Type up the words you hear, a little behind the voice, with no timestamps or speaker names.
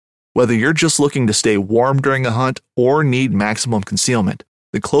Whether you're just looking to stay warm during a hunt or need maximum concealment,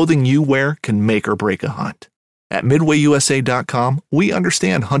 the clothing you wear can make or break a hunt. At MidwayUSA.com, we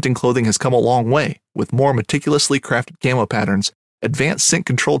understand hunting clothing has come a long way with more meticulously crafted camo patterns, advanced scent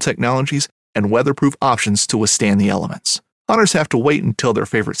control technologies, and weatherproof options to withstand the elements. Hunters have to wait until their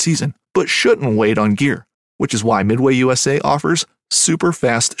favorite season, but shouldn't wait on gear, which is why Midway USA offers super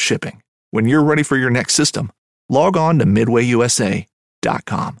fast shipping. When you're ready for your next system, log on to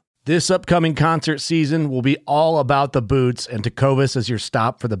MidwayUSA.com. This upcoming concert season will be all about the boots, and Tecovas is your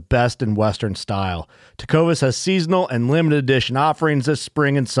stop for the best in Western style. Tecovas has seasonal and limited edition offerings this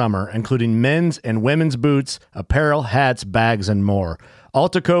spring and summer, including men's and women's boots, apparel, hats, bags, and more. All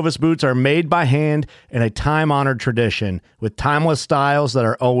Tecovas boots are made by hand in a time-honored tradition with timeless styles that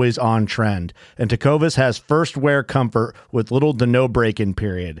are always on trend. And Tecovas has first wear comfort with little to no break-in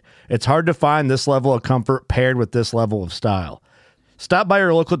period. It's hard to find this level of comfort paired with this level of style. Stop by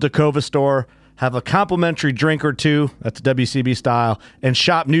your local Tecovas store, have a complimentary drink or two, that's WCB style, and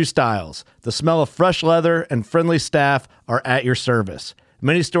shop new styles. The smell of fresh leather and friendly staff are at your service.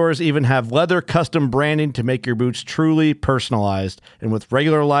 Many stores even have leather custom branding to make your boots truly personalized. And with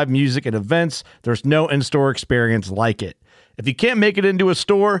regular live music and events, there's no in-store experience like it. If you can't make it into a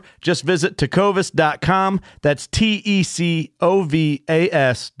store, just visit Tecovas.com. That's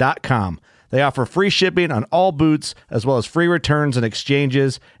TECOVAS.com. They offer free shipping on all boots, as well as free returns and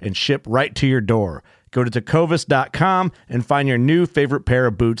exchanges, and ship right to your door. Go to Tecovas.com and find your new favorite pair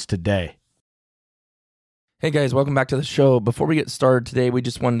of boots today. Hey guys, welcome back to the show. Before we get started today, we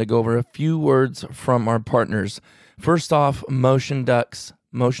just wanted to go over a few words from our partners. First off, Motion Ducks,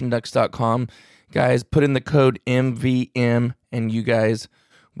 motionducks.com. Guys, put in the code MVM and you guys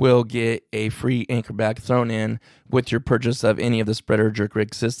will get a free anchor bag thrown in with your purchase of any of the spreader jerk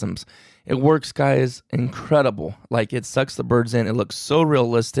rig systems. It works, guys, incredible. Like, it sucks the birds in. It looks so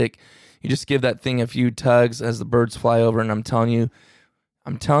realistic. You just give that thing a few tugs as the birds fly over, and I'm telling you,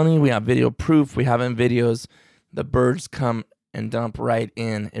 we have video proof. We have in videos. The birds come and dump right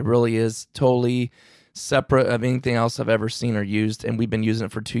in. It really is totally separate of anything else I've ever seen or used, and we've been using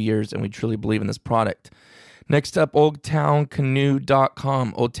it for 2 years, and we truly believe in this product. Next up,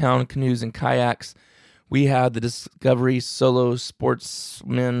 OldTownCanoe.com, Old Town Canoes and Kayaks. We have the Discovery Solo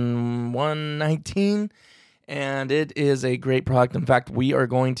Sportsman 119, and it is a great product. In fact, we are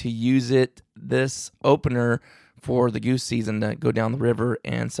going to use it this opener for the goose season to go down the river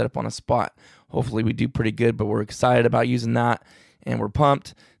and set up on a spot. Hopefully we do pretty good, but we're excited about using that, and we're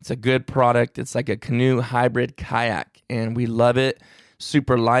pumped. It's a good product. It's like a canoe hybrid kayak, and we love it.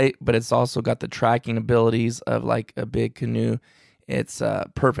 Super light, but it's also got the tracking abilities of like a big canoe. It's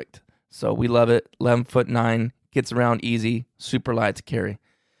perfect. So we love it. 11'9", gets around easy, super light to carry.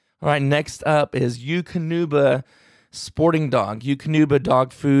 All right, next up is Eukanuba Sporting Dog. Eukanuba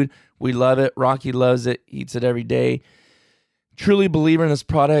dog food. We love it. Rocky loves it, eats it every day. Truly believer in this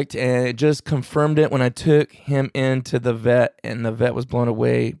product, and it just confirmed it when I took him into the vet, and the vet was blown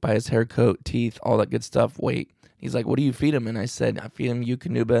away by his hair coat, teeth, all that good stuff, weight. He's like, what do you feed him? And I said, I feed him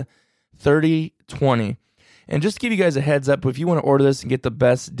Eukanuba 30/20. And just to give you guys a heads up, if you want to order this and get the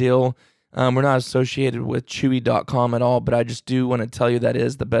best deal, we're not associated with Chewy.com at all, but I just do want to tell you that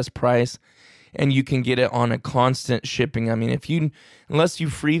is the best price, and you can get it on a constant shipping. I mean, unless you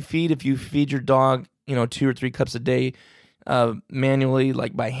free feed, if you feed your dog, 2 or 3 cups a day manually,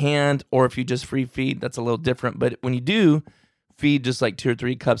 like by hand, or if you just free feed, that's a little different. But when you do feed just like 2 or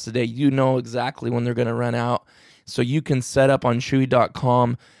 3 cups a day, you know exactly when they're going to run out. So you can set up on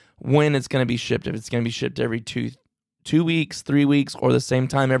Chewy.com when it's going to be shipped. If it's going to be shipped every 2 weeks, 3 weeks, or the same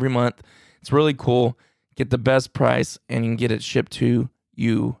time every month. It's really cool. Get the best price, and you can get it shipped to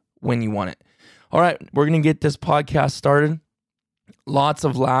you when you want it. All right, we're going to get this podcast started. Lots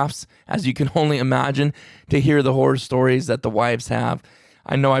of laughs, as you can only imagine, to hear the horror stories that the wives have.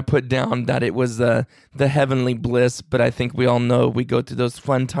 I know I put down that it was the heavenly bliss, but I think we all know we go through those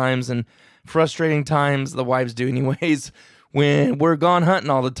fun times and frustrating times. The wives do anyways when we're gone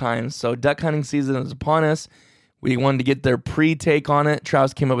hunting all the time. So duck hunting season is upon us. We wanted to get their pre-take on it.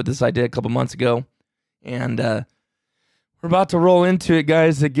 Travis came up with this idea a couple months ago, and we're about to roll into it,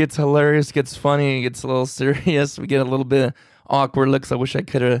 guys. It gets hilarious, gets funny, it gets a little serious. We get a little bit of awkward looks. I wish I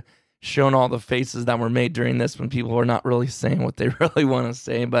could have shown all the faces that were made during this when people were not really saying what they really want to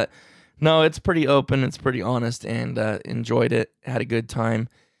say. But no, it's pretty open. It's pretty honest, and enjoyed it. Had a good time.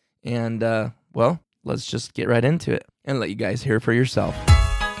 And, well, let's just get right into it and let you guys hear for yourself.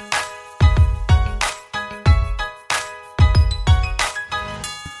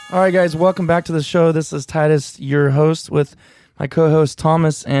 All right, guys, welcome back to the show. This is Titus, your host, with my co-host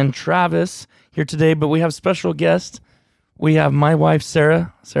Thomas and Travis here today. But we have special guest we have my wife,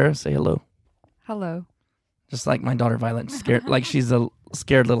 Sarah. Sarah, say hello. Hello. Just like my daughter, Violet, scared, like she's a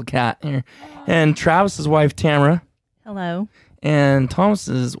scared little cat here. And Travis's wife, Tamara. Hello. And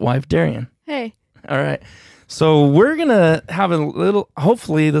Thomas's wife, Darian. Hey. All right. So we're going to have a little,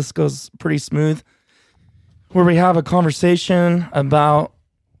 hopefully this goes pretty smooth, where we have a conversation about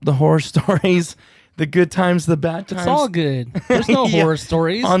the horror stories, the good times, the bad times. It's all good. There's no Yeah. horror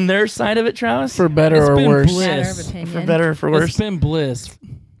stories. On their side of it, Travis? For better It's or been worse. bliss. Matter of opinion. For better or for worse? It's been bliss.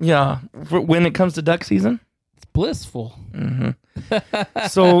 Yeah. When it comes to duck season? It's blissful.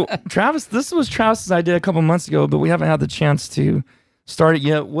 So Travis, this was Travis's idea a couple months ago, but we haven't had the chance to start it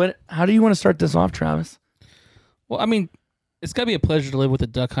yet. How do you want to start this off, Travis? Well, I mean, it's got to be a pleasure to live with a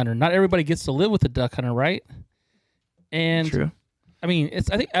duck hunter. Not everybody gets to live with a duck hunter, right? And True. I mean,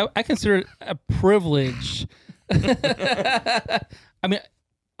 I consider it a privilege. I mean,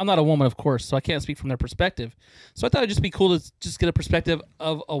 I'm not a woman, of course, so I can't speak from their perspective. So I thought it'd just be cool to just get a perspective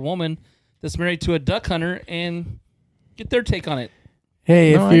of a woman that's married to a duck hunter and get their take on it.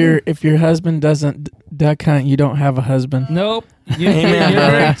 Hey, No, if your husband doesn't duck hunt, you don't have a husband. Nope. You're Amen,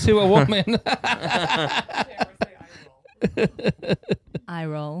 brother. married to a woman. I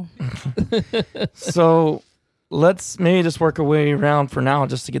roll. So let's maybe just work our way around for now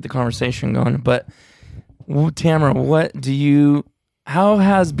just to get the conversation going. But Tamara, how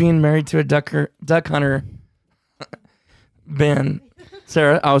has being married to a duck hunter been?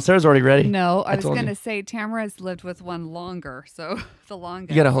 Sarah, Sarah's already ready. No, I was told going you. to say Tamara's lived with one longer, so the longest.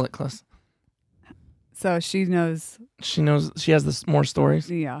 You got to hold it close. So she knows. She knows, she has more stories.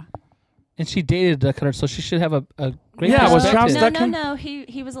 Yeah. And she dated a duck hunter, so she should have a great Yeah, was Travis perspective. duck No.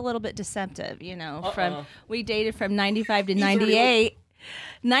 He was a little bit deceptive, we dated from 95 to 98.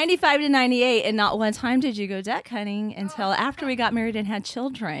 95 to 98, and not one time did you go duck hunting until after we got married and had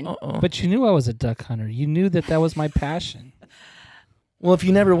children. But you knew I was a duck hunter. You knew that was my passion. Well, if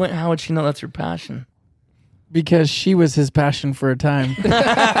you never went, how would she know that's your passion? Because she was his passion for a time.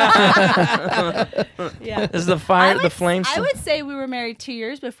 Yeah. Is the fire, the flames? I would say we were married 2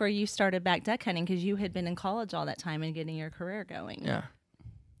 years before you started back duck hunting because you had been in college all that time and getting your career going. Yeah.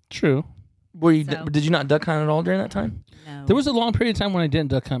 True. Were you? So- Did you not duck hunt at all during that time? No. There was a long period of time when I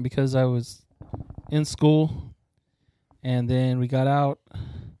didn't duck hunt because I was in school, and then we got out.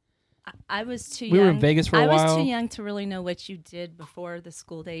 I was too young. We were in Vegas for a I was while. too young to really know what you did before the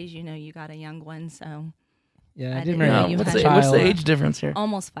school days. You got a young one, so Yeah, I I did didn't marry know a you what's, had the, a what's the child. age difference here?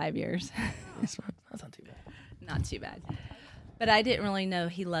 almost 5 years. That's not too bad. Not too bad. But I didn't really know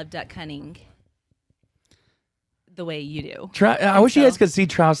he loved duck hunting the way you do. I wish you guys could see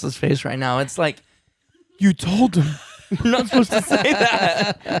Travis's face right now. It's like, you told him. You're not supposed to say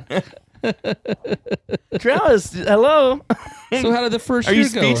that. Travis, hello. So how did the first Are you year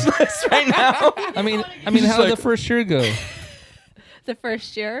go? speechless right now? I mean, how did the first year go? The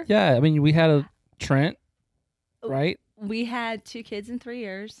first year, Yeah, I mean, we had a Trent, right? we had 2 kids in 3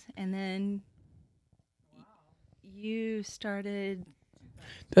 years, and then you started.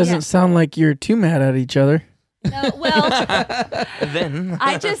 Doesn't Yeah. sound like you're too mad at each other. No, well, Then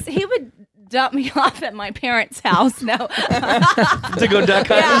he would dump me off at my parents' house. No, to go duck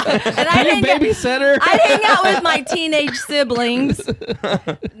hunting. yeah, and I didn't. Babysitter. I'd hang out with my teenage siblings.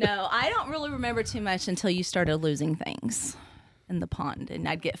 No, I don't really remember too much until you started losing things in the pond, and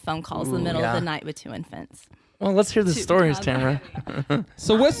I'd get phone calls in the middle yeah. of the night with 2 infants. Well, let's hear the stories, Tamara.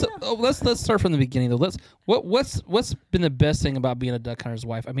 So let's start from the beginning though. What's been the best thing about being a duck hunter's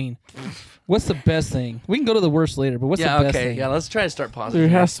wife? I mean, what's the best thing? We can go to the worst later, but what's Yeah, the best okay. thing? Yeah, let's try to start There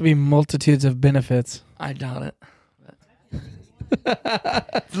positive. has to be multitudes of benefits. I doubt it.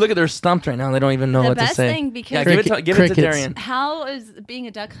 Look at, they're stumped right now. They don't even know The what to best say. thing, Yeah, because give it to Crickets. Darian. how is being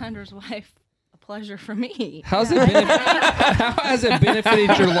a duck hunter's wife a pleasure for me? How has it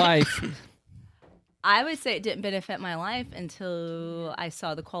benefited your life? I would say it didn't benefit my life until I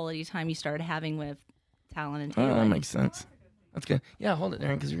saw the quality time you started having with Talon and Oh, Taylor. that makes sense. That's good. Yeah, hold it,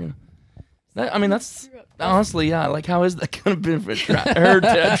 Darian, because you're gonna. I mean, that's honestly, yeah. Like, how is that gonna benefit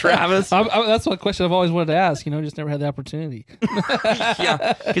Travis? That's one question I've always wanted to ask. Just never had the opportunity.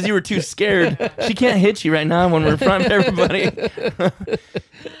 Yeah, because you were too scared. She can't hit you right now when we're in front of everybody.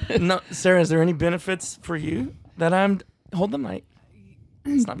 No, Sarah, is there any benefits for you that hold the mic?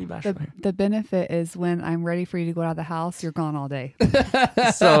 Let's not be bashful here. The benefit is when I'm ready for you to go out of the house, you're gone all day.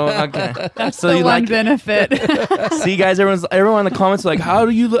 So okay, so the you one like benefit. See, guys, everyone in the comments are like,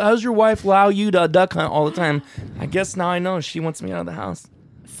 how's your wife allow you to duck hunt all the time? I guess now I know she wants me out of the house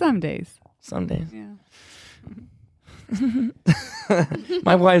Some days. some days. Yeah.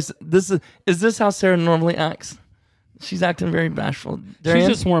 My wife's is this how Sarah normally acts? She's acting very bashful. She's Darian?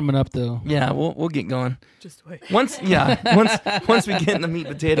 just warming up though. Yeah, we'll get going. Just wait. Once we get in the meat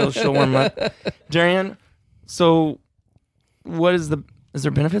and potatoes, she'll warm up. Darian, so what is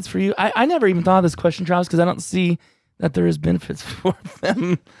there benefits for you? I never even thought of this question, Travis, because I don't see that there is benefits for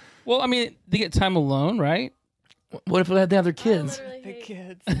them. Well, I mean, they get time alone, right? What if they have their kids? The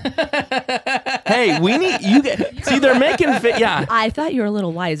kids. Hey, we need you get. See, they're making fit. Yeah. I thought you were a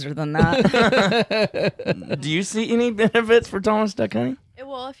little wiser than that. Do you see any benefits for Thomas duck hunting?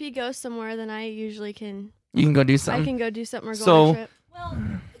 Well, if he goes somewhere, then I usually can. You can go do I something. can go do something or go So- on a trip. Well,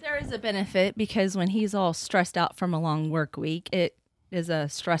 there is a benefit because when he's all stressed out from a long work week, it is a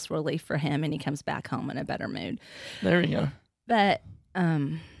stress relief for him and he comes back home in a better mood. There you go. But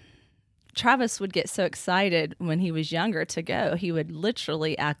Travis would get so excited when he was younger to go. He would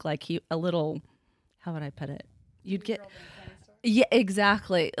literally act like a little, how would I put it? You'd get, yeah,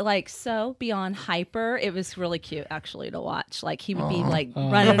 exactly. Like so beyond hyper. It was really cute actually to watch. Like he would be like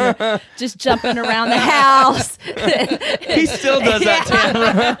running, just jumping around the house. He still does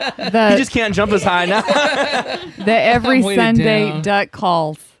that, Tamara. He just can't jump as high now. The every I'm weighted Sunday down. duck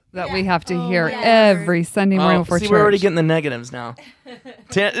calls that we have to hear yeah. every Sunday morning before see, church. we're already getting the negatives now.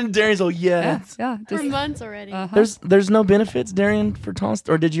 Darian's all, yeah, yes. yeah. For Just, months already. There's no benefits, Darian, for Thomas,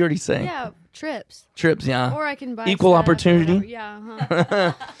 or did you already say? Yeah, trips. Trips, yeah. Or I can buy Equal stuff or opportunity? whatever.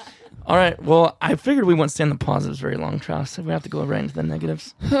 Yeah. All right. Well, I figured we wouldn't stay on the positives very long, Travis. So we have to go right into the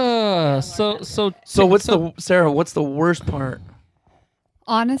negatives. So What's the worst part?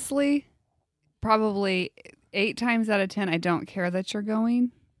 honestly, probably 8 times out of 10, I don't care that you're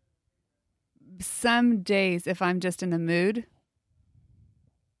going. Some days, if I'm just in the mood,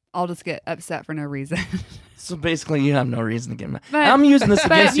 I'll just get upset for no reason. So basically, you have no reason to get mad. But- I'm using this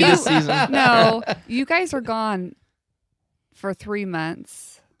but against you this season. No, you guys are gone for 3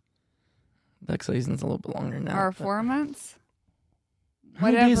 months Duck season's a little bit longer now. or but- 4 months. How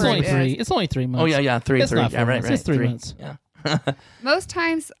many days it's is only it? three. It's only 3 months. Oh yeah, 3. It's not Yeah, 4 right, months. right. It's 3 months. Yeah. Most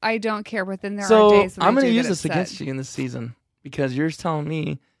times I don't care, but then there are So days when I'm going to use this against you in this season because you're telling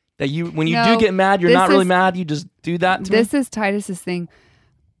me that when you No, do get mad, you're this not really is- mad. You just do that to me. This is Titus's thing.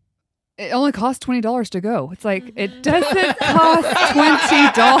 It only costs $20 to go. It's like it doesn't cost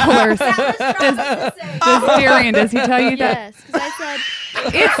 $20. Does Darian? Does he tell you that? Yes, because I said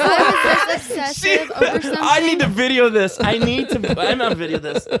I was this obsessive over something. I need to video this. I'm not video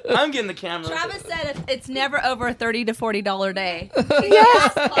this. I'm getting the camera. Travis said it's never over a $30 to $40 day.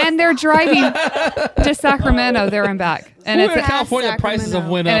 Yes, and they're driving to Sacramento there and back, and Well, it's in California, the prices have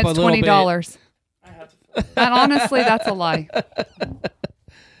went up and a it's little bit. $20. And honestly, that's a lie.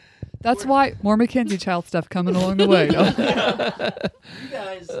 That's why more Mackenzie Child stuff coming along the way. You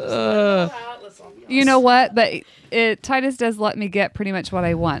guys. You know what? But Titus does let me get pretty much what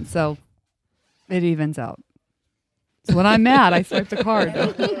I want, so it evens out. So when I'm mad, I swipe the card.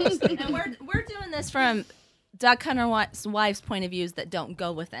 And we're doing this from duck hunter wives' point of views that don't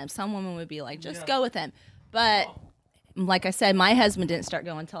go with them. Some women would be like, just go with them. But like I said, my husband didn't start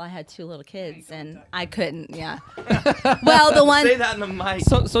going until I had 2 little kids, and I couldn't. Yeah. Well, the one Say that in the mic.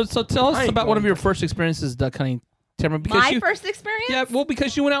 So tell us I ain't about one of going. your first experiences duck hunting, Tamara. Because my first experience. Yeah, well,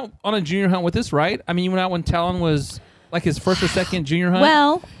 because you went out on a junior hunt with us, right? I mean, you went out when Talon was like his first or second junior hunt.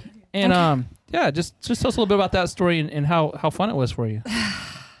 Well, and yeah, just tell us a little bit about that story and how fun it was for you.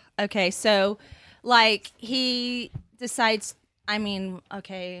 okay, so like he decides. I mean,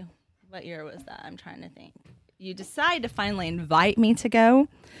 okay, what year was that? I'm trying to think. You decide to finally invite me to go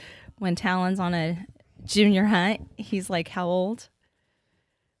when Talon's on a junior hunt. He's like, how old?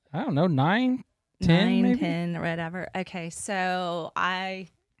 I don't know, 9, 10, 9, maybe? 10, or whatever. Okay, so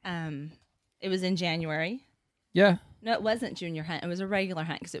it was in January. Yeah. No, it wasn't junior hunt. It was a regular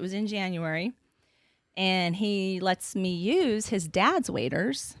hunt because it was in January. And he lets me use his dad's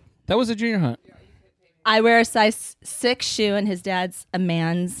waders. That was a junior hunt. I wear a size 6 shoe, and his dad's a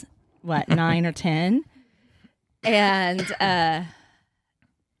man's, 9 or 10. And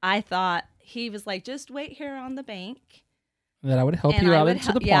I thought, he was like, just wait here on the bank. That I would help And you I out would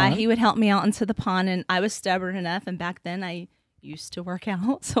into the pond. Yeah, he would help me out into the pond, and I was stubborn enough. And back then, I used to work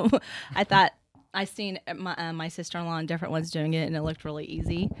out, so I thought I seen my sister-in-law and different ones doing it, and it looked really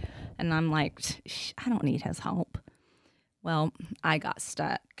easy. And I'm like, I don't need his help. Well, I got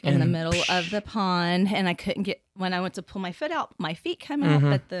stuck in the middle of the pond, and I couldn't get. When I went to pull my foot out, my feet come out,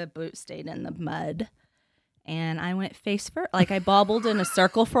 but the boot stayed in the mud. And I went face first. Like I bobbled in a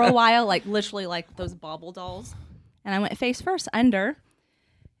circle for a while, like literally like those bobble dolls. And I went face first under.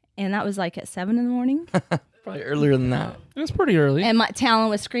 And that was like at 7 a.m. Probably earlier than that. It was pretty early. And my Talon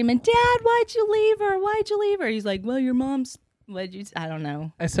was screaming, Dad, why'd you leave her? Why'd you leave her? He's like, well, your mom's I don't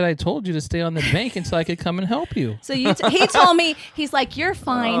know. I said I told you to stay on the bank until I could come and help you. So he told me, he's like, you're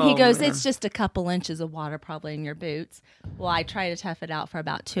fine. He Oh, goes, man. it's just a couple inches of water probably in your boots. Well, I tried to tough it out for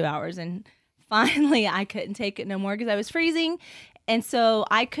about 2 hours, and finally I couldn't take it no more because I was freezing. And so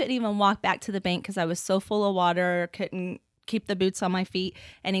I couldn't even walk back to the bank because I was so full of water, couldn't keep the boots on my feet.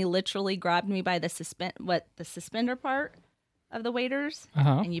 And he literally grabbed me by the suspender part of the waders,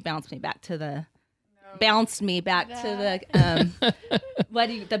 and you bounced me back to the the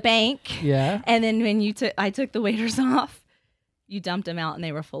bank. Yeah. And then when I took the waders off, you dumped them out and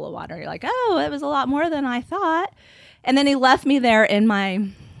they were full of water. You're like, oh, it was a lot more than I thought. And then he left me there in my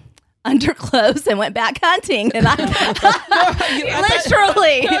underclothes and went back hunting. And I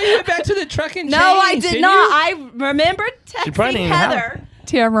literally. No, you went back to the truck and No, I changed, did didn't not. you? I remember She probably texting didn't even have Heather.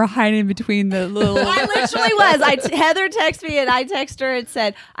 Tamara hiding between the little. I literally was. Heather texted me and I texted her and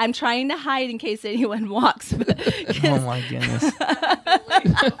said, I'm trying to hide in case anyone walks. Oh my goodness.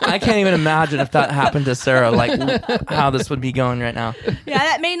 I can't even imagine if that happened to Sarah, like how this would be going right now. Yeah,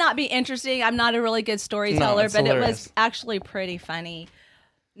 that may not be interesting. I'm not a really good storyteller, it's but it hilarious. was actually pretty funny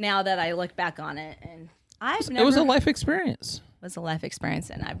now that I look back on it. And It was a life experience. was a life experience,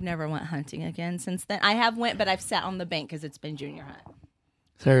 and I've never went hunting again since then. I have went, but I've sat on the bank because it's been junior hunt.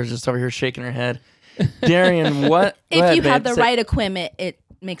 Sarah's just over here shaking her head. Darian, what? Go If ahead, you have babe. the Say- right equipment, it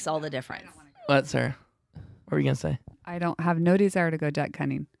makes all the difference. What, Sarah? What were you going to say? I don't have no desire to go duck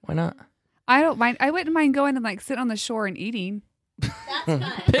hunting. Why not? I don't mind. I wouldn't mind going and like sit on the shore and eating.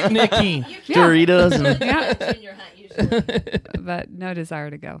 Picnicking. Doritos and Yeah, Junior hunt usually. but no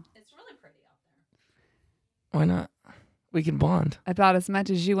desire to go. It's really pretty out there. why not? We can bond. About as much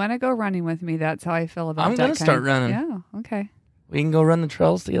as you want to go running with me, that's how I feel about. I'm gonna duck start hunting. running. Yeah. Okay. We can go run the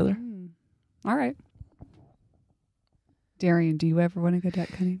trails together. All right. Darian, do you ever want to go duck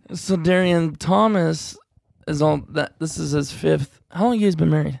hunting? So Darian, Thomas is all that. This is his 5th. How long have you guys been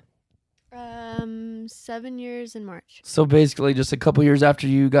married? 7 years in March. So basically, just a couple years after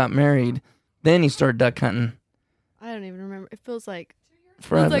you got married, then you started duck hunting. I don't even remember. It feels like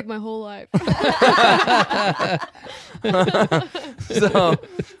Forever. my whole life. So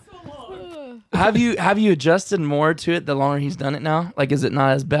have you adjusted more to it the longer he's done it now? Like, is it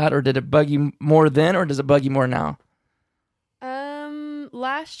not as bad, or did it bug you more then, or does it bug you more now?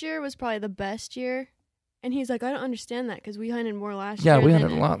 Last year was probably the best year, and he's like, I don't understand that because we hunted more last Yeah, year. we than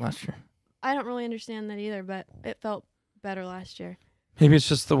hunted a lot last year. I don't really understand that either, but it felt better last year. Maybe it's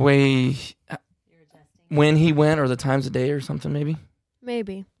just the way when he went, or the times of day, or something. Maybe.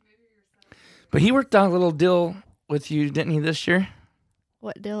 Maybe. But he worked out a little deal with you, didn't he, this year?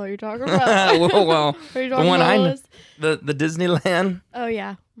 What deal are you talking about? well, Are you the talking one about I kn- Lowe's? the Disneyland. Oh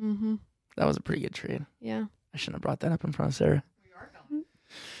yeah. Mm-hmm. That was a pretty good trade. Yeah. I shouldn't have brought that up in front of Sarah.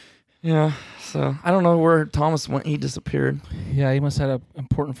 Yeah, so I don't know where Thomas went. He disappeared. Yeah, he must have had an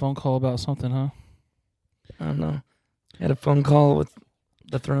important phone call about something, huh? I don't know. He had a phone call with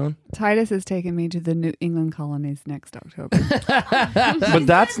the throne. Titus is taking me to the New England colonies next October. But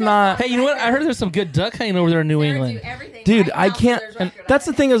that's not... Hey, you know what? I heard there's some good duck hunting over there in New England. Dude, I can't... That's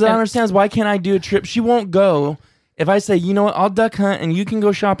the thing is I don't understand is why can't I do a trip? She won't go. If I say, you know what, I'll duck hunt and you can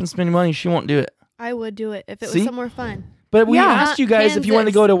go shop and spend money, she won't do it. I would do it if it See? was somewhere fun. But we Yeah. asked you guys if you wanted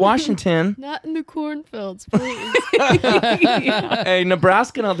to go to Washington. Not in the cornfields, please. Hey,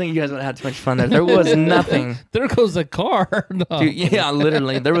 Nebraska, I don't think you guys would have had too much fun there. There was nothing. There goes a car. No. Dude, yeah,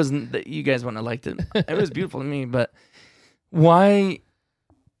 literally. There was... You guys wouldn't have liked it. It was beautiful to me, but why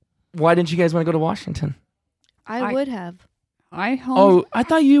didn't you guys want to go to Washington? I would have. I home. Oh, I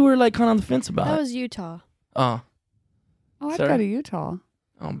thought you were like kind of on the fence about That it. was Utah. Oh, I'd sorry. go to Utah.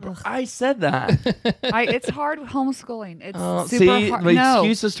 bro. I said that. It's hard homeschooling. It's Oh, super see, hard. the No,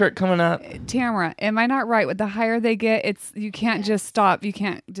 excuses start coming up. Tamara, am I not right? With the higher they get, you can't just stop. You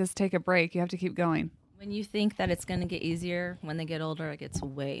can't just take a break. You have to keep going. When you think that it's going to get easier, when they get older, it gets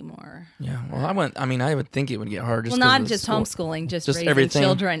way more. Yeah, well, I would think it would get hard. Just Well, 'cause not of just school. homeschooling, just raising everything.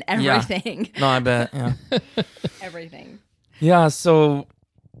 children, Yeah. everything. No, I bet. Yeah. Everything. Yeah. So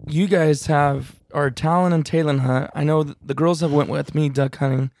you guys are Talon and Talon hunt. I know the girls have went with me duck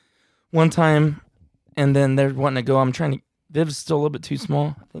hunting one time, and then they're wanting to go. I'm trying to. Viv's still a little bit too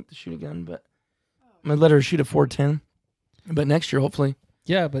small, I think, to shoot a gun, but I'm gonna let her shoot a 410. But next year, hopefully,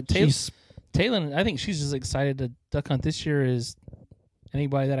 Yeah, but she's Taylor, I think she's as excited to duck hunt this year as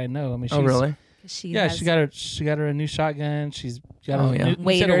anybody that I know. I mean, she's, oh really? She got her a new shotgun. She's got Oh, a yeah. new set of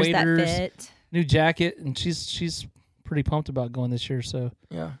waders that waders, fit. new jacket, and she's pretty pumped about going this year. So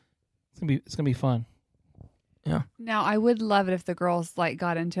Yeah. it's gonna be fun. Yeah. Now, I would love it if the girls like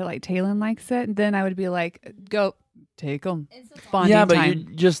got into like Talon likes it. Then I would be like, go take them. Bonding Yeah, but time.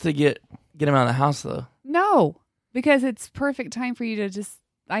 you just to get them out of the house though. No, because it's perfect time for you to just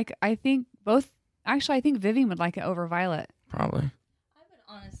like. I think Vivian would like it over Violet. Probably. I would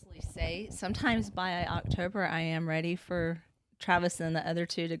honestly say sometimes by October I am ready for Travis and the other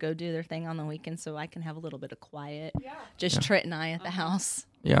two to go do their thing on the weekend so I can have a little bit of quiet. Yeah. Just Trit and I at the house.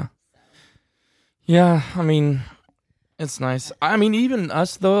 Yeah. Yeah, I mean, it's nice. I mean, even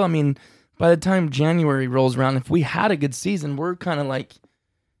us, though, I mean, by the time January rolls around, if we had a good season, we're kind of like,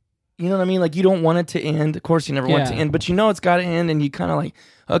 you know what I mean? Like, you don't want it to end. Of course, you never want it to end, but you know it's got to end, and you kind of like,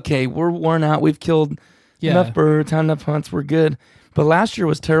 okay, we're worn out. We've killed enough birds, had enough hunts. We're good. But last year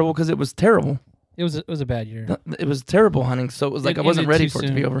was terrible because it was terrible. It was a bad year. It was terrible hunting, so it was like I wasn't ready for it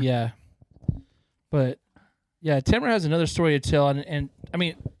to be over. Yeah. But, yeah, Tamara has another story to tell, and I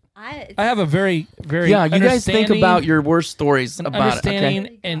mean, I have a very, very you guys think about your worst stories about understanding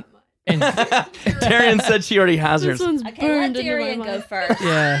it. Okay? And Darian said she already has hers. This one's Okay, let burned into my Darian mind. go first.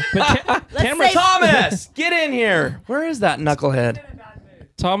 yeah, but Tamara, Thomas, get in here. Where is that knucklehead?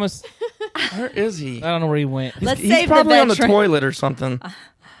 Thomas, Where is he? I don't know where he went. Let's He's save probably the on the veteran. toilet or something.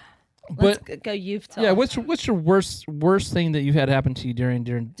 Let's go. You've told. Yeah, what's your worst thing that you've had happen to you during?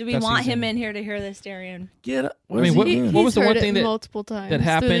 Do we that want season? him in here to hear this, Darian? Get up. I mean, what He's was the one heard thing it that multiple times that through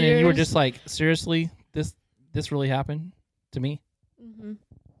happened, the and you were years. just like, seriously, this really happened to me? Mhm.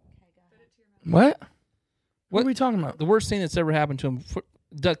 What are we talking about? The worst thing that's ever happened to him,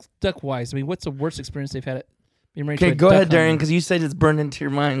 duck wise. I mean, what's the worst experience they've had at being married to Okay, a go duck ahead, Darian, hunter? because you said it's burned into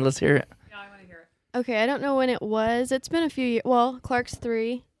your mind. Let's hear it. Okay, I don't know when it was. It's been a few years. Well, Clark's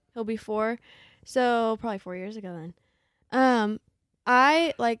 3. He'll be 4. So probably 4 years ago then.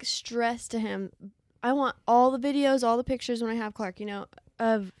 I like stressed to him. I want all the videos, all the pictures when I have Clark,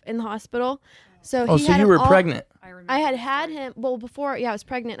 of in the hospital. So Oh, he so had you him were all- pregnant. I had him. Well, before, I was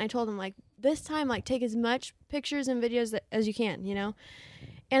pregnant. And I told him like this time, like take as much pictures and videos as you can,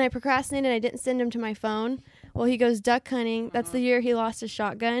 And I procrastinated. I didn't send him to my phone. Well, he goes duck hunting. That's the year he lost his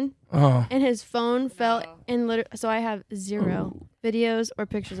shotgun, Oh, and his phone fell. And so I have 0 videos or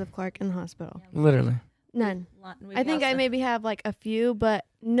pictures of Clark in the hospital. literally. None. I think I maybe have like a few, but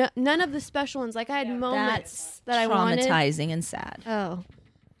none of the special ones. Like I had moments That's that I wanted. traumatizing and sad. Oh,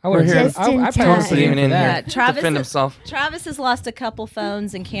 I would We're have. here. Just in I time. probably Thomas isn't even in that. here. Travis Defend is- himself. Travis has lost a couple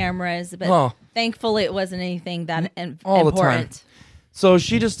phones and cameras, but Oh, thankfully it wasn't anything that all the time. important. so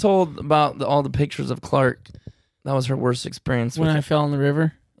she just told about all the pictures of Clark. That was her worst experience. When with I it. fell in the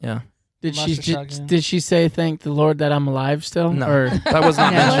river. Yeah. Did Lost she your shotgun. did she say thank the Lord that I'm alive still? No. Or That was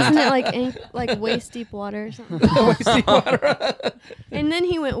not No. mentioned. wasn't it like waist deep water or something? And then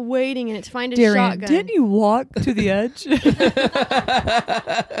he went wading in it to find his Darian, shotgun. didn't you walk to the edge?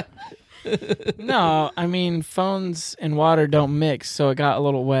 no, I mean phones and water don't mix, so it got a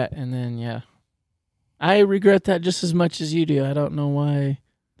little wet, and then yeah, I regret that just as much as you do. I don't know why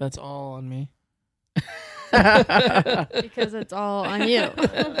that's all on me. Because it's all on you.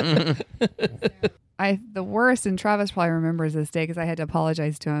 The worst, and Travis probably remembers this day because I had to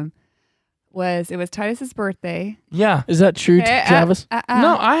apologize to him. It was Titus's birthday? Yeah. Is that true, Travis?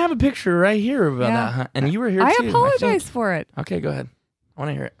 No, I have a picture right here about Yeah. that, huh? And you were here I too. apologize for it, Okay, go ahead. I want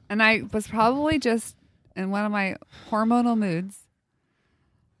to hear it. and I was probably just in one of my hormonal moods.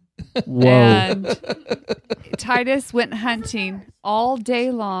 Whoa. And Titus went hunting all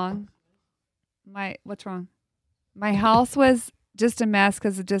day long. What's wrong? My house was just a mess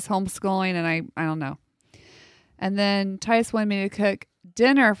because of just homeschooling, and I don't know. And then Titus wanted me to cook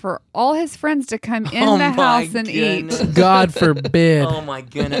dinner for all his friends to come in Oh the my house and goodness. eat. God forbid. Oh my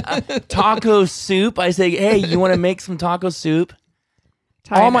goodness. Taco soup. I say, hey, you want to make some taco soup?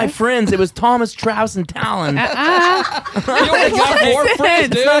 Titus. All my friends. It was Thomas, Travis, and Talon. You only got 4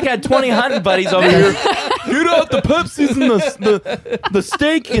 friends, It's not dude. got 20 hunting buddies over here. Get out the Pepsis and the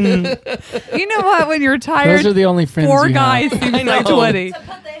steak and You know what? When you're tired, Those are the only friends 4 you guys have. seems I know. like 20. To put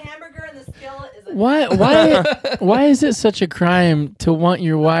the hamburger in the skillet is a Why is it such a crime to want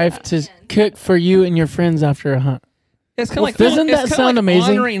your wife to cook for you and your friends after a hunt? It's kind of like doesn't it's that kinda sound like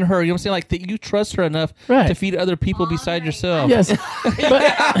amazing? honoring her. You know what I'm saying? Like that you trust her enough Right. to feed other people beside yourself. Yes.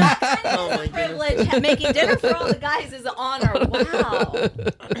 But Oh my privilege. Making dinner for all the guys is an honor. Wow.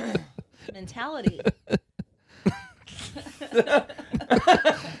 Mentality.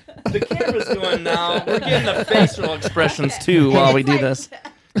 The camera's going now. We're getting the facial expressions too while we do this.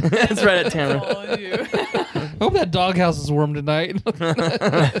 It's right at Tamara. I hope that doghouse is warm tonight.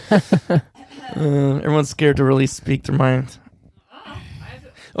 Everyone's scared to really speak their minds.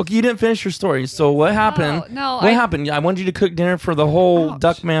 Okay, you didn't finish your story. So what happened? No, What happened? I wanted you to cook dinner for the whole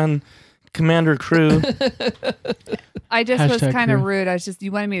Duckman Commander crew. I just was Hashtag kind of crew. rude.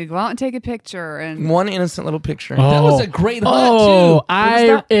 You wanted me to go out and take a picture, and One innocent little picture. That was a great hunt Oh,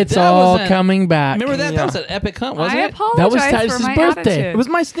 too. it's that all was an- coming back. Remember that? Yeah. That was an epic hunt, wasn't I it? apologize That was for Titus's my birthday. attitude. It was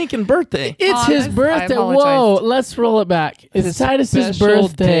my sneaking birthday. It's his Thomas, I birthday. apologize. Whoa, let's roll it back. It's His Titus's special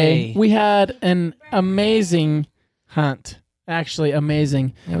birthday. day. We had an amazing hunt. Actually,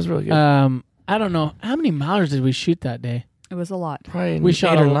 amazing. It was really good. I don't know. How many Maulers did we shoot that day? It was a lot. Probably we 8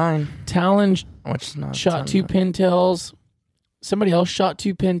 shot or a- 9. Talon Which is not a shot ton, 2 but- pintails. Somebody else shot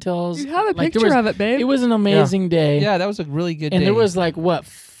 2 pintails. You have a Like, there picture was- of it, babe. It was an amazing day. Yeah, that was a really good And day. there was like, what?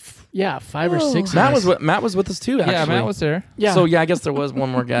 5 or 6 Matt of was us. Matt was with us too. Actually. Yeah, Matt was there. Yeah. So yeah, I guess there was one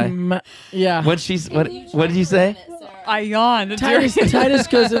more guy. Yeah. What did you say? I yawned. Titus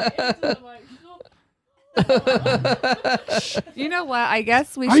goes, You know what? I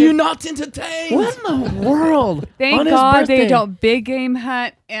guess we Are should. you not entertained? what in the world? Thank On his God birthday. they don't big game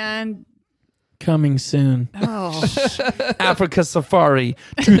hunt and Coming soon. oh Africa Safari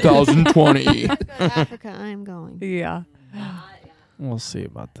 2020. Go to Africa. I'm going. yeah. We'll see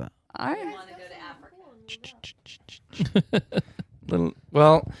about that.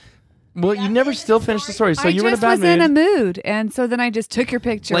 Well, you never still finished the story. So you were in a bad was in a mood. mood, and so then I just took your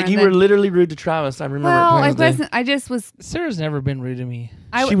picture. Like and you then, were literally rude to Travis. I remember. Well, I playing with wasn't. I just was. Sarah's never been rude to me.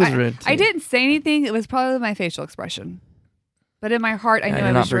 She was rude, I too. didn't say anything. It was probably my facial expression, but in my heart, I Yeah, knew you're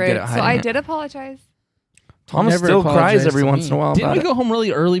I not was very good rude. at So hiding I it. did apologize. Thomas Never still apologized cries every to once me. in a while Didn't about we it. go home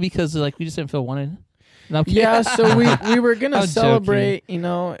really early because like we just didn't feel wanted? No, I'm kidding. Yeah, so we were going I to was celebrate,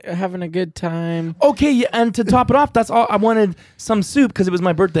 having a good time. Okay, yeah, and to top it off, that's all. I wanted some soup because it was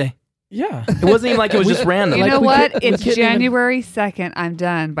my birthday. Yeah. It wasn't even like it was just random. You Like, know we what? could- we It's couldn't even- January 2nd. I'm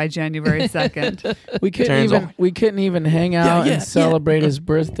done by January 2nd. We couldn't even hang out yeah, and celebrate his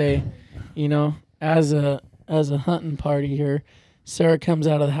birthday, as a hunting party here. Sarah comes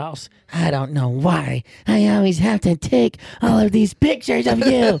out of the house. I don't know why I always have to take all of these pictures of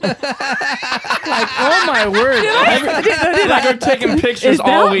you. Like, oh my word. like we're taking pictures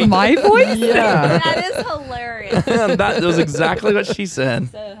all week. my voice? Yeah. That is hilarious. That was exactly what she said.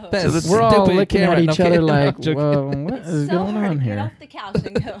 That's We're all stupid. looking Yeah, at each okay, other no, like, I'm joking. whoa, what is So going hard on to get here? off the couch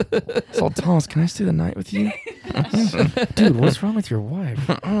and go. So Thomas, can I stay the night with you? Dude, what's wrong with your wife?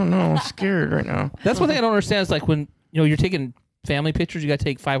 I don't know. I'm scared right now. That's one thing I don't understand. Is like when you're taking family pictures, you got to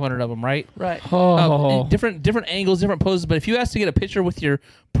take 500 of them, right? Right. Oh, Different angles, different poses. But if you ask to get a picture with your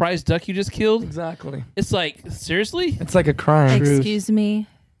prize duck you just killed, Exactly. it's like seriously. It's like a crime. Excuse me.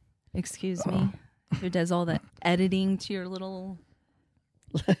 Who does all the editing to your little?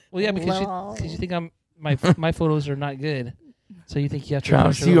 Well, yeah, because you think my photos are not good, so you think you have to.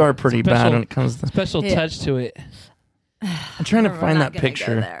 Travis, put your you little are pretty special, bad when it comes to. special Yeah. touch to it. I'm trying to We're find not that gonna go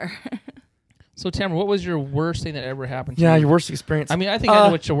picture. there. So, Tamara, what was your worst thing that ever happened to Yeah, you? your worst experience. I mean, I think I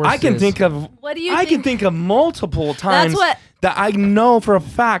know what your worst I can is. think of. What do you I think? can think of multiple times what- that I know for a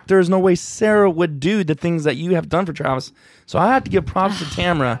fact there's no way Sarah would do the things that you have done for Travis. So I have to give props to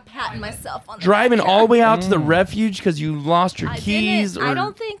Tamara. Patting myself on the Driving back all the way out to the Mm. refuge because you lost your I keys. didn't. Or I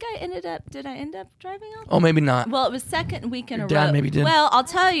don't think I ended up. Did I end up driving out? Oh, maybe not. Well, it was second week in Your a dad row. maybe did. Well, I'll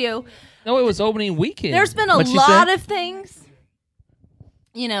tell you. No, it was opening weekend. There's been a What'd she lot say? of things.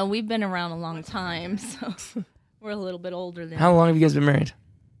 We've been around a long time, so we're a little bit older than How long have you guys been married?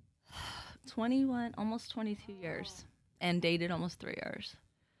 21, almost 22 years, and dated almost 3 years.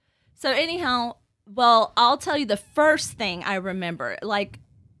 So anyhow, well, I'll tell you the first thing I remember. Like,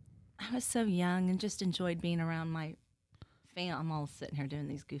 I was so young and just enjoyed being around my family. I'm all sitting here doing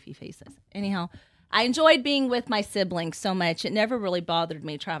these goofy faces. Anyhow, I enjoyed being with my siblings so much. It never really bothered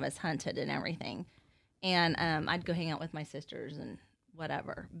me. Travis hunted and everything. And I'd go hang out with my sisters and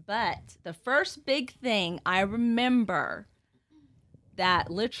whatever. But the first big thing I remember that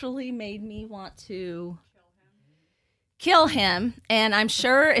literally made me want to kill him. And I'm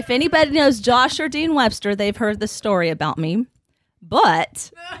sure if anybody knows Josh or Dean Webster, they've heard the story about me.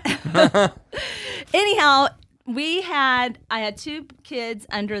 But anyhow, I had 2 kids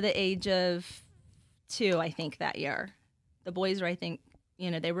under the age of 2, I think, that year. The boys were, I think,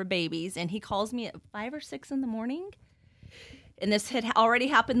 they were babies. And he calls me at 5 or 6 in the morning. And this had already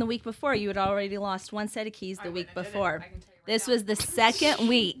happened the week before. You had already lost 1 set of keys the week before. This was the second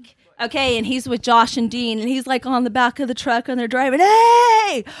week. Okay, and he's with Josh and Dean, and he's like on the back of the truck, and they're driving.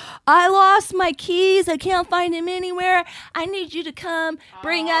 Hey, I lost my keys. I can't find them anywhere. I need you to come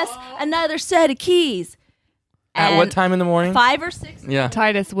bring us another set of keys. At what time in the morning? 5 or 6. Yeah.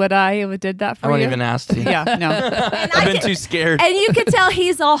 Titus, would I have did that for I won't you? even ask you. Yeah, no. I've been too scared. And you could tell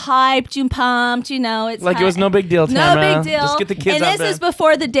he's all hyped and pumped. It's Like it was no big deal, No Tamara. big deal. Just get the kids and out this is there.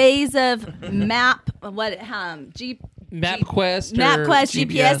 before the days of MapQuest. MapQuest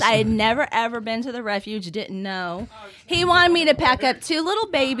GPS. GPS. I had never ever been to the refuge. Didn't know. He wanted me to pack up 2 little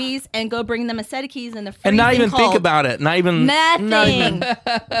babies and go bring them a set of keys in the freezing And not even cold. think about it. Not even. Nothing. Not even,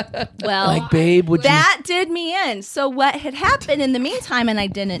 Well, like, babe, would you? that did me in. So what had happened in the meantime, and I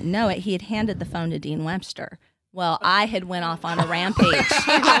didn't know it, he had handed the phone to Dean Webster. Well, I had went off on a rampage.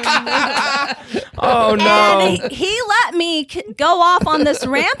 Oh no! And he let me go off on this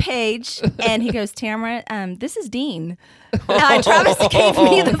rampage, and he goes, Tamara, this is Dean. Travis gave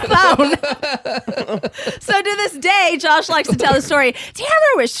me the phone. So to this day, Josh likes to tell the story.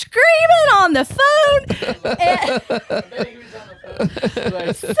 Tamara was screaming on the phone. And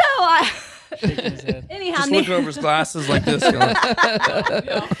so anyhow, Just looking over his glasses like this. Going,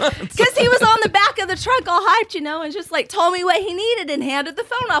 because he was on the back of the truck all hyped, and just like told me what he needed and handed the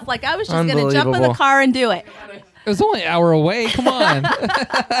phone off like I was just going to jump in the Unbelievable. car and do it. It was only an hour away. Come on.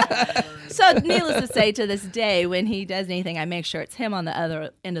 So needless to say, to this day, when he does anything, I make sure it's him on the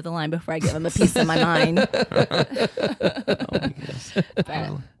other end of the line before I give him a piece of my mind.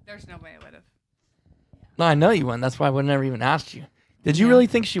 There's no way I would have. no, I know you wouldn't. That's why I would never even asked you. Did you really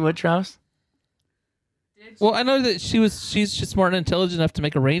think she would, Travis? Well, I know that she's just smart and intelligent enough to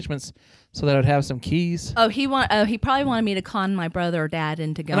make arrangements so that I'd have some keys. Oh, he probably wanted me to con my brother or dad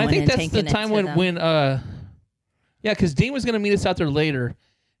into going And I think and that's taking the time it to them. when because Dean was going to meet us out there later,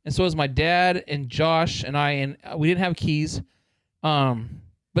 and so was my dad and Josh and I, and we didn't have keys. But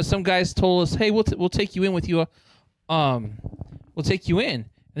some guys told us, "Hey, we'll take you in with you. We'll take you in, and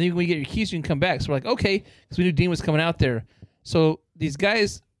then when you get your keys, you can come back." So we're like, "Okay," because we knew Dean was coming out there. So these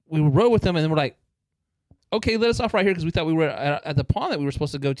guys, we rode with them, and then we're like, "Okay, let us off right here," because we thought we were at the pond that we were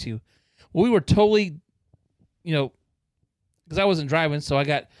supposed to go to. Well, we were totally, because I wasn't driving, so I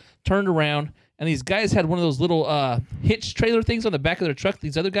got turned around. And these guys had one of those little hitch trailer things on the back of their truck.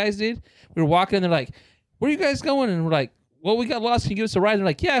 These other guys did. We were walking, and they're like, "Where are you guys going?" And we're like, "Well, we got lost. Can you give us a ride?" And they're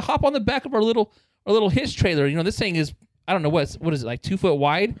like, "Yeah, hop on the back of our little hitch trailer. This thing is, I don't know what is it, like 2 foot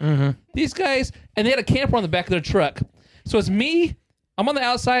wide?" Mm-hmm. These guys, and they had a camper on the back of their truck. So it's me. I'm on the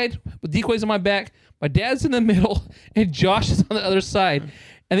outside with decoys on my back. My dad's in the middle, and Josh is on the other side.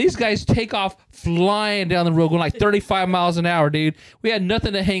 And these guys take off flying down the road, going like 35 miles an hour, dude. We had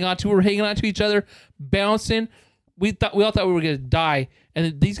nothing to hang on to. We were hanging on to each other, bouncing. We all thought we were going to die.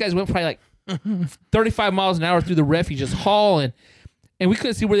 And these guys went probably like 35 miles an hour through the refuge, just hauling. And we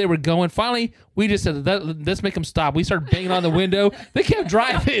couldn't see where they were going. Finally, we just said, let's make them stop. We started banging on the window. They kept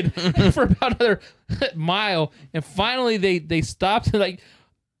driving for about another mile. And finally, they stopped. And like,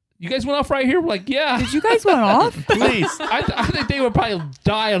 "You guys went off right here?" We're like, "Yeah." Did you guys went off? Please. I think they would probably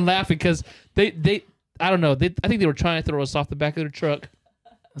die and laughing because they I don't know. I think they were trying to throw us off the back of their truck.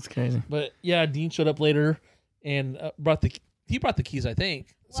 That's crazy. But yeah, Dean showed up later and brought the keys. I think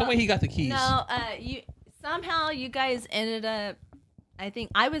some way he got the keys. No, you guys ended up. I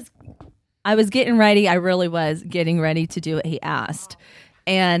think I was getting ready. I really was getting ready to do what he asked,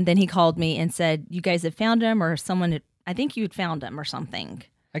 and then he called me and said, "You guys have found him, or someone had. I think you had found him, or something."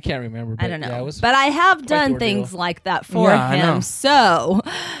 I can't remember. But I don't know, Yeah, it was but I have quite done the ordeal. things like that for Yeah, I know. him. So,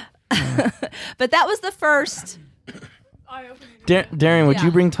 but that was the first. Darian, would Yeah.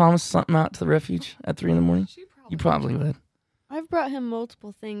 you bring Thomas something out to the refuge at 3 a.m? You probably would. I've brought him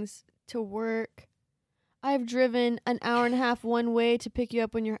multiple things to work. I've driven an hour and a half one way to pick you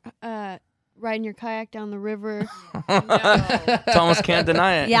up when you're riding your kayak down the river. Thomas can't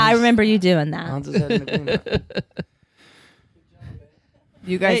deny it. Yeah, I remember you doing that. I'll just head in agreement.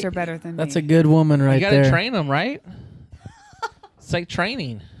 You guys Hey, are better than That's me. a good woman right You gotta there. train them, right? It's like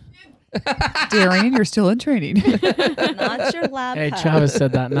training. Darian, you're still in training. Not your lab. Hey, coat. Travis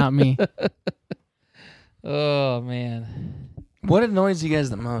said that, not me. Oh man. What annoys you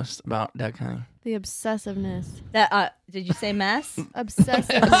guys the most about duck hunting? The obsessiveness. That did you say mess?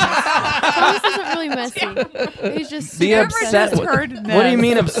 Obsessiveness. Thomas isn't really messy. He's just The super obsessed. obsessive. What do you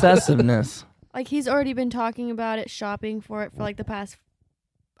mean obsessiveness? Like he's already been talking about it, shopping for it for like the past,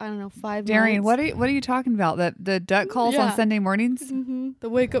 I don't know, 5 Darian, months. what are you talking about? The duck calls Yeah. on Sunday mornings? Mm-hmm. The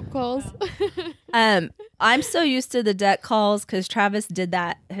wake up calls. I'm so used to the deck calls because Travis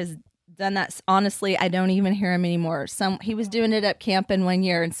has done that. Honestly, I don't even hear him anymore. He was doing it up camping one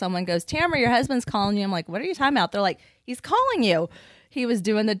year, and someone goes, "Tamara, your husband's calling you." I'm like, "What are you talking about?" They're like, "He's calling you." He was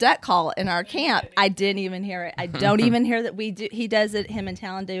doing the duck call in our camp. I didn't even hear it. I don't even hear that we do. He does it. Him and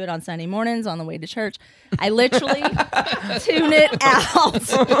Talon do it on Sunday mornings on the way to church. I literally tune it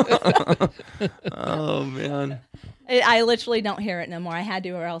out. Oh man. I literally don't hear it no more. I had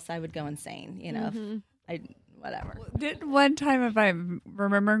to, or else I would go insane. You know, Mhm. I whatever. Did one time, if I'm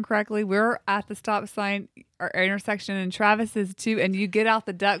remembering correctly, we were at the stop sign or intersection, and Travis is too, and you get out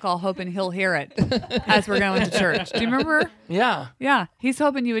the duck call hoping he'll hear it as we're going to church. Do you remember? Yeah. Yeah, he's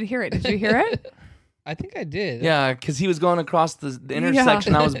hoping you would hear it. Did you hear it? I think I did. Yeah, because he was going across the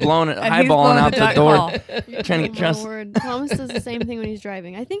intersection. I was blowing it, And he's highballing blowing out the the duck door, call. trying to get Oh, my Trust. word. Thomas does the same thing when he's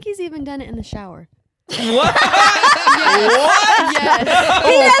driving. I think he's even done it in the shower. What? Yes.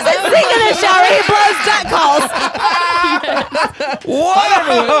 He doesn't sing in the shower. He blows duck calls. What? I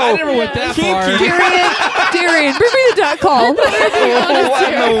never went that far. Darian, bring me the duck call. What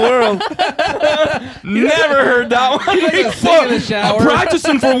in the world? Never heard that one Sing in the shower.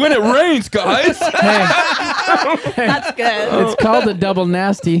 practicing for when it rains, guys. That's good. It's called a double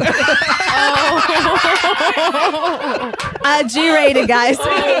nasty. G-rated, guys.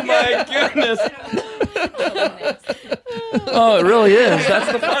 Oh my goodness. Oh, it really is.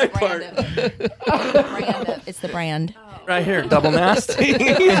 That's the funny part. It's the brand. Right here, double nasty.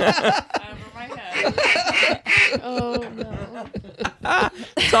 Oh, no.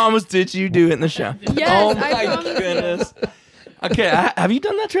 Thomas, did you do it in the show? Yes, Oh I my promise. goodness. Okay, have you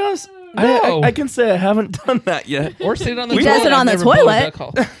done that, Travis? No. I can say I haven't done that yet. Or sitting on the He toilet. does it on I've the never blown a toilet. duck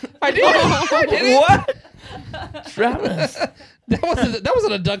call. I did. I did it. What? Travis. That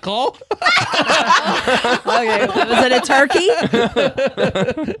wasn't a duck call. Okay. Was it a turkey?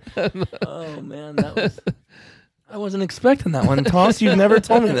 Oh man, I wasn't expecting that one, Toss. You've never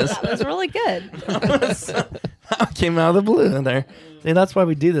told me this. That was really good. That came out of the blue there. See, that's why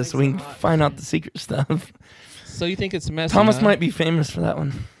we do this, so we can find out the secret stuff. So you think it's messy? Thomas huh? might be famous for that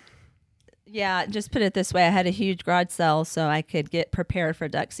one. Yeah, just put it this way. I had a huge garage sale so I could get prepared for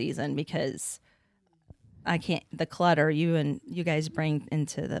duck season because I can't, the clutter you guys bring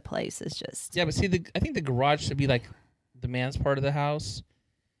into the place is just. Yeah, but see, I think the garage should be like the man's part of the house,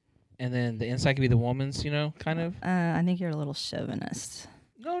 and then the inside could be the woman's. Kind of. I think you're a little chauvinist.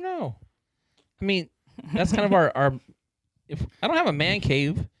 No. I mean, that's kind of our. If I don't have a man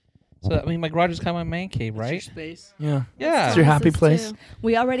cave, so my garage is kind of my man cave, right? Space. Yeah. Yeah. It's your happy Thomas's place. too.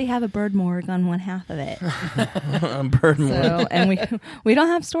 We already have a bird morgue on one half of it. Bird more. So, and we don't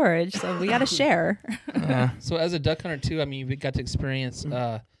have storage, so we got to share. Yeah. So as a duck hunter too, I mean, you got to experience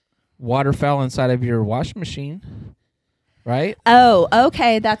waterfowl inside of your washing machine, right? Oh,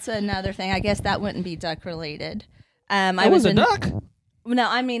 okay. That's another thing. I guess that wouldn't be duck related. I was a in- duck. No,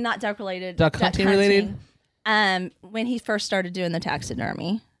 I mean not duck related. Duck hunting related? When he first started doing the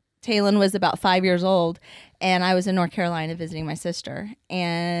taxidermy, Talon was about 5 years old, and I was in North Carolina visiting my sister,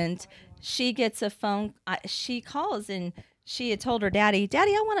 and she gets a phone. She calls, and she had told her daddy,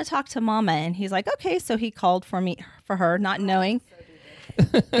 I want to talk to Mama, and he's like, okay. So he called for her, not knowing.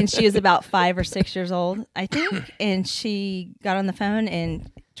 And she was about 5 or 6 years old, I think, and she got on the phone, and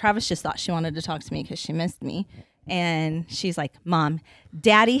Travis just thought she wanted to talk to me because she missed me. And she's like, Mom,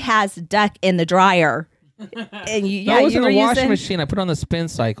 Daddy has duck in the dryer. And That wasn't a washing machine. I put on the spin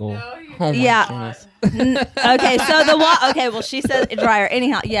cycle. Oh my Yeah. goodness. Okay, so okay, well, she said dryer.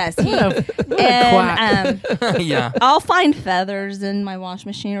 Anyhow, yes. And Yeah. I'll find feathers in my wash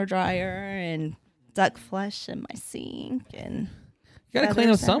machine or dryer and duck flesh in my sink. And You got to clean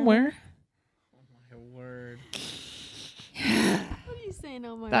them feathers somewhere. What are you saying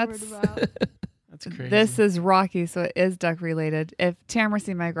on my That's- word about? That's crazy. This is Rocky, so it is duck related. If Tamara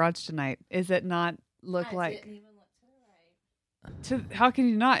seen my garage tonight, is it not look like? How can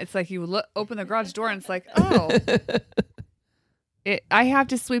you not? It's like you open the garage door and it's like, oh. I have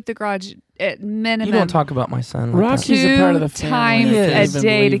to sweep the garage at minimum. You don't talk about my son. like Rocky- that. He's a part of the Two family. times I can't a even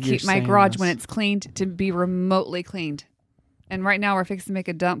day to believe you're keep my saying garage this. when it's cleaned to be remotely cleaned. And right now we're fixing to make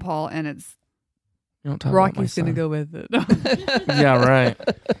a dump haul, and it's You don't talk about my Rocky's gonna son. go with it. Yeah, right.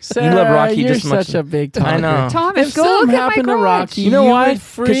 Sarah, love Rocky you're just as much such a big talker. I know. Thomas, If go look something at my happened to garage. Rocky, You know why? would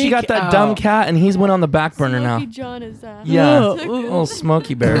Because she got freak that dumb out. cat, and he's went on the back burner Smokey now. John is Yeah, Ugh. little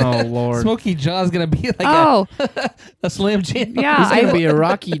Smokey Bear. Oh Lord, Smokey John's gonna be like Oh, a Slim Jim. yeah. he's gonna be a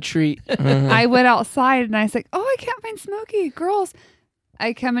Rocky treat. Mhm. I went outside and I was like, oh, I can't find Smokey. Girls.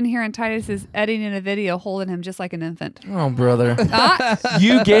 I come in here and Titus is editing a video holding him just like an infant. Oh, brother. Ah,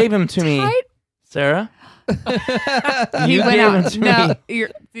 You gave him to me, Tit- Sarah. he You went gave him out. to No, me.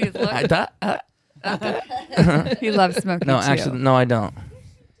 he loves Smokey No, too. actually, no, I don't.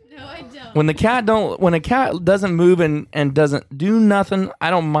 No, I don't. When a cat doesn't move and doesn't do nothing, I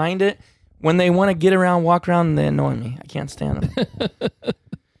don't mind it. When they want to get around, walk around, they annoy me. I can't stand them.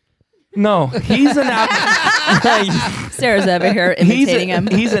 No, he's an Sarah's over here imitating him.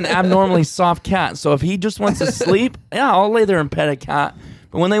 he's an abnormally soft cat. So if he just wants to sleep, yeah, I'll lay there and pet a cat.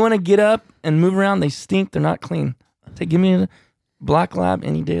 But when they want to get up and move around, they stink. They're not clean. Give me a black lab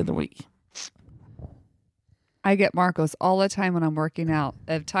any day of the week. I get Marcos all the time when I'm working out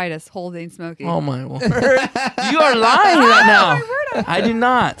of Titus holding Smokey. Oh my word! You are lying right now. I do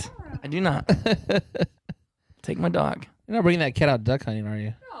not. I do not. Take my dog. You're not bringing that cat out duck hunting, are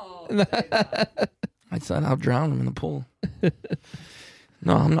you? I said I'll drown him in the pool.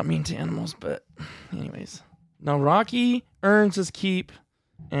 No, I'm not mean to animals, but anyways. No, Rocky earns his keep,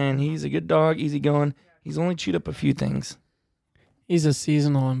 and he's a good dog, easygoing. He's only chewed up a few things. He's a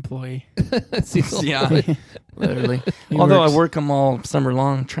seasonal employee. Yeah, literally. He Although works- I work him all summer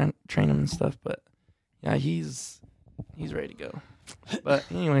long, train him and stuff. But yeah, he's ready to go. But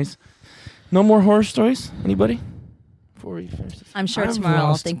anyways, no more horror stories. Anybody? Before we finish this? I'm sure I've tomorrow I'll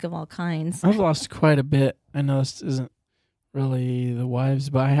lost- think of all kinds. I've lost quite a bit. I know this isn't really the wives,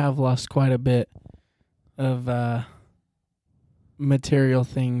 but I have lost quite a bit of material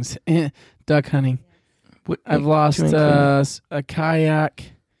things. Duck hunting. What, I've lost to include? a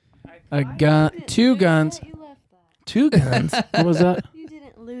kayak, a gun, 2 guns. You left that. 2 guns. What was that? You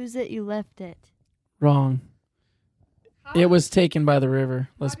didn't lose it. You left it. Wrong. It was taken by the river.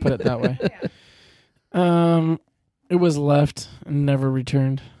 Let's put it that way. It was left and never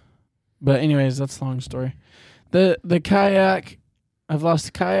returned. But anyways, that's a long story. The kayak, I've lost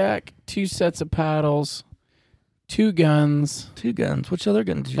a kayak, 2 sets of paddles, 2 guns. 2 guns. Which other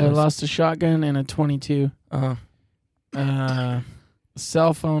gun did you I lose? lost a shotgun and a 22.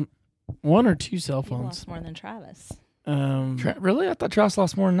 Cell phone, 1 or 2 cell You phones. lost more than Travis. Really? I thought Travis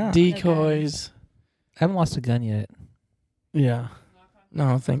lost more than that. Decoys. I haven't lost a gun yet. Yeah.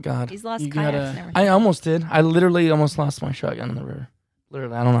 No, thank God. He's lost You kayaks gotta- and everything. I almost did. I literally almost lost my shotgun in the river.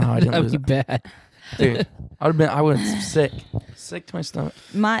 Literally, I don't know how I didn't That'd lose be it. bad. Dude, I would have sick to my stomach.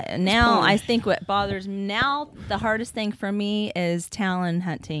 I think what bothers me now, the hardest thing for me is talon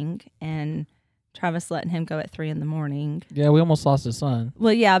hunting and Travis letting him go at 3 a.m. Yeah, we almost lost a son.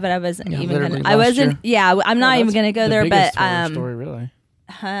 Well, yeah, but I wasn't Yeah, even literally gonna. I last wasn't. year. Yeah, I'm not even that's gonna go the there. biggest But horror story, really.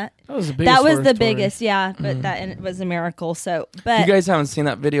 huh? That was the biggest That was horror the story. biggest. Yeah, but Mhm. and it was a miracle. So, If but you guys haven't seen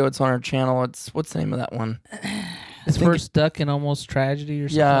that video, it's on our channel. What's the name of that one? His think first duck in almost tragedy or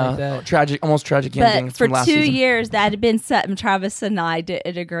something Yeah, like that. tragic, almost tragic ending But for from last 2 season. years, that had been something Travis and I did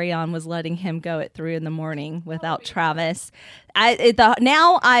agree on was letting him go at 3 a.m. without Travis.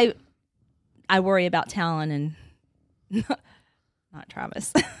 Now I worry about Talon and not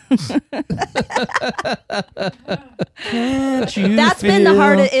Travis. Can't you That's been the feel-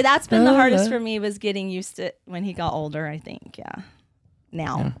 hardest. That's been the hardest for me was getting used to it when he got older. I think, yeah.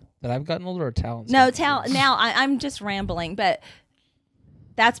 Now, Yeah. That I've gotten older or talent? no, now I'm just rambling, but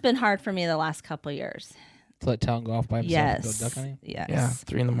that's been hard for me the last couple of years. To let talent go off by himself and Yes, go duck hunting? yes. Yeah,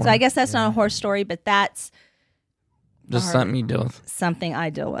 3 a.m. So I guess that's not a horror story, but that's just hard. something you deal with. something I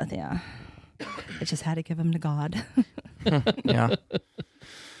deal with. Yeah, I just had to give him to God. Yeah.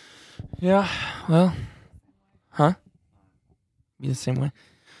 Yeah. Well. Huh? Be the same way.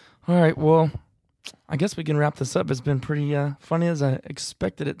 All right. Well, I guess we can wrap this up. It's been pretty funny as I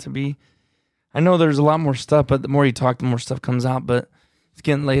expected it to be. I know there's a lot more stuff, but the more you talk, the more stuff comes out. But it's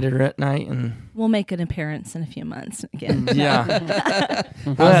getting later at night, and We'll make an appearance in a few months again. yeah,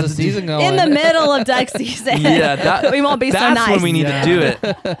 How's the season going? In the middle of duck season. Yeah, that- we won't be so that's nice. when we need Yeah. to do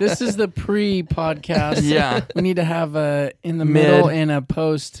it. This is the pre-podcast. Yeah, We need to have a in the Mid. middle and a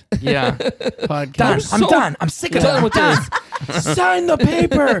post yeah. podcast. I'm done. I'm sick of done it. with this. Sign the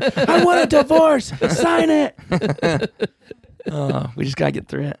paper. I want a divorce. Sign it. We just gotta get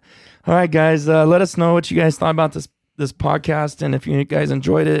through it. All right, guys. Let us know what you guys thought about this podcast, and if you guys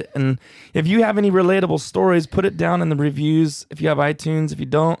enjoyed it, and if you have any relatable stories, put it down in the reviews. If you have iTunes, if you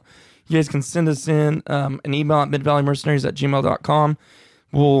don't, you guys can send us in an email at midvalleymercenaries@gmail.com.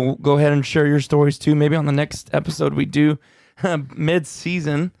 We'll go ahead and share your stories too. Maybe on the next episode we do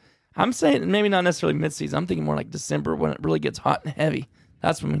mid-season. I'm saying maybe not necessarily mid-season. I'm thinking more like December when it really gets hot and heavy.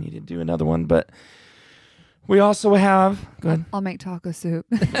 That's when we need to do another one. But we also have, go ahead. I'll make taco soup.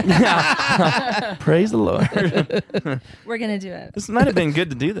 Praise the Lord. We're gonna do it. This might have been good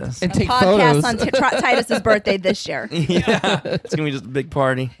to do this. And take Podcast photos. on Titus's birthday this year. Yeah, it's gonna be just a big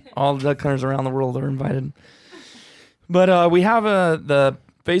party. All the duck hunters around the world are invited. But we have the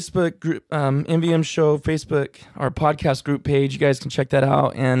Facebook group, MVM Show Facebook, our podcast group page. You guys can check that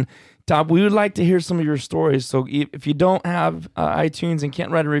out. And Todd, we would like to hear some of your stories. So if you don't have iTunes and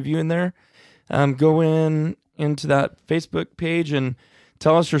can't write a review in there, go into that Facebook page and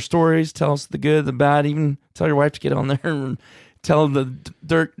tell us your stories. Tell us the good, the bad. Even tell your wife to get on there and tell the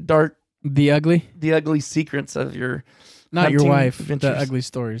dark, The ugly, the ugly secrets of your not your hunting wife. adventures. The ugly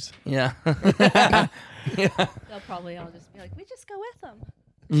stories. Yeah. They'll probably all just be like, "We just go with them."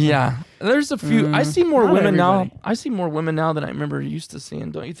 Yeah. There's a few. I see more Not women everybody. now. I see more women now than I remember used to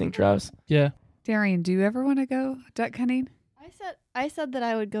seeing. Don't you think, Travis? Yeah. Darian, do you ever want to go duck hunting? I said that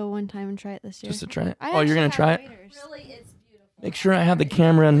I would go one time and try it this year. Just to try it? I Oh, you're going to actually try have it? waders. Really, it's beautiful. Make sure I have the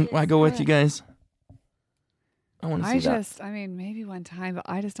camera and I go with you guys. I want to see that. Maybe one time, but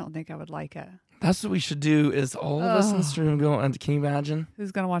I just don't think I would like it. That's what we should do is all of us in this room go, and can you imagine?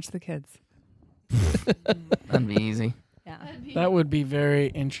 Who's going to watch the kids? That'd be easy. Yeah. That would be very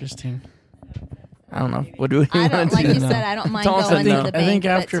interesting. I don't know. What do we I don't, want to like do? you said, I don't mind Tom said going no. to the I think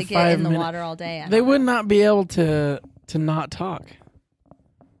bank, after but to 5 get in the minutes- water all day. They would not be able to not talk.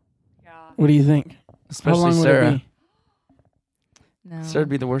 Yeah. What do you think? Especially How long would Sarah. it be? No. Sarah'd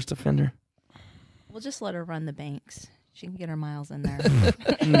be the worst offender. We'll just let her run the banks. She can get her miles in there.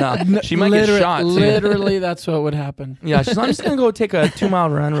 No, she might get shot too. Literally, that's what would happen. Yeah, she's. I'm just gonna go take a 2-mile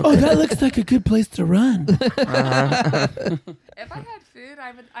run. Real Oh, quick. that looks like a good place to run. Uh-huh. If I had food,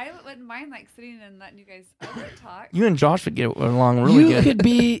 I wouldn't mind like sitting and letting you guys talk. You and Josh would get along really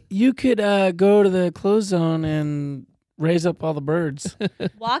good. You could go to the close zone and raise up all the birds.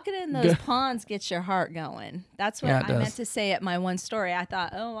 Walking in those ponds gets your heart going. That's what Yeah, it I does. meant to say at my one story. I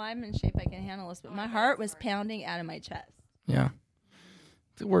thought, oh, I'm in shape. I can handle this. But my heart was pounding out of my chest. Yeah,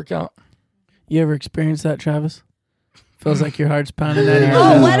 it's a workout. You ever experienced that, Travis? Feels like your heart's pounding out of your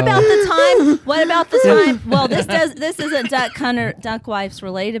Oh, chest. what about the time? What about the time? Well, this isn't duck wives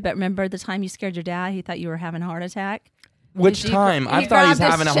related, but remember the time you scared your dad? He thought you were having a heart attack. Which He time? he I thought he was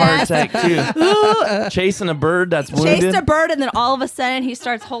grabbed having a his heart chest. attack too. Chasing a bird that's wounded. Chased a bird, and then all of a sudden he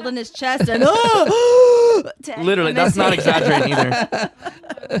starts holding his chest and Literally, that's not exaggerating either.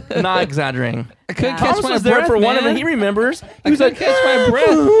 Not exaggerating. I couldn't Thomas catch my was there breath, for one of man. them. He remembers. He was like, Catch my breath.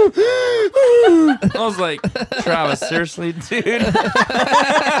 I was like, Travis, seriously, dude.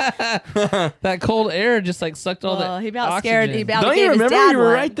 That cold air just like sucked all Well, that. he about oxygen. scared. He about Don't gave you his remember? dad You were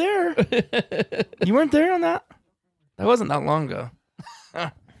one. right there. You weren't there on that? That wasn't that long ago.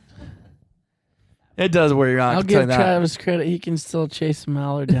 It does wear you out. I I'll can tell give you that. Travis credit. He can still chase a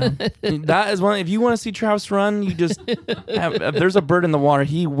mallard down. That is one. If you want to see Travis run, you just have, if there's a bird in the water,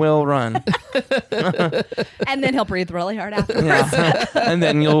 he will run. And then he'll breathe really hard afterwards. Yeah. And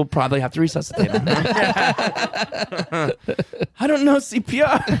then you'll probably have to resuscitate him. I don't know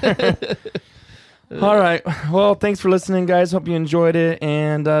CPR. All right. Well, thanks for listening, guys. Hope you enjoyed it.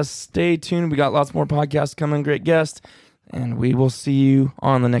 And stay tuned. We got lots more podcasts coming. Great guests. And we will see you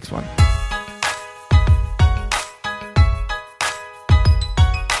on the next one.